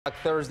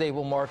Thursday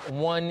will mark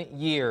 1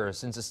 year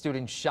since a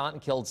student shot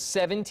and killed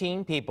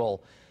 17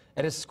 people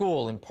at a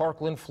school in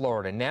Parkland,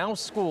 Florida. Now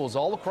schools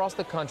all across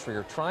the country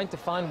are trying to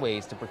find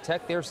ways to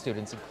protect their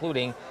students,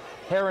 including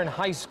Herron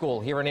High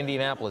School here in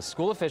Indianapolis.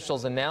 School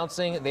officials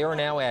announcing they are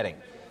now adding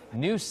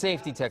new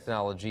safety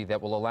technology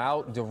that will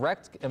allow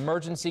direct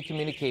emergency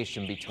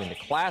communication between the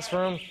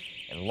classroom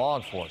and law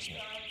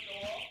enforcement.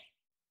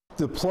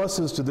 The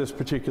pluses to this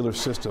particular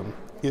system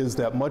is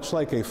that, much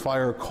like a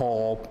fire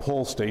call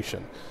pull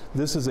station,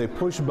 this is a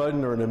push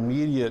button or an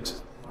immediate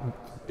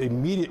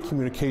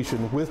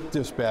communication with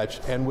dispatch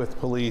and with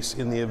police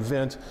in the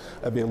event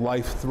of a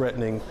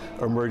life-threatening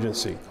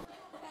emergency.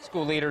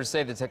 School leaders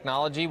say the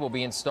technology will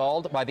be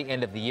installed by the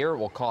end of the year. It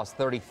will cost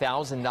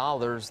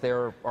 $30,000.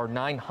 There are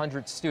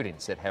 900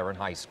 students at Herron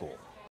High School.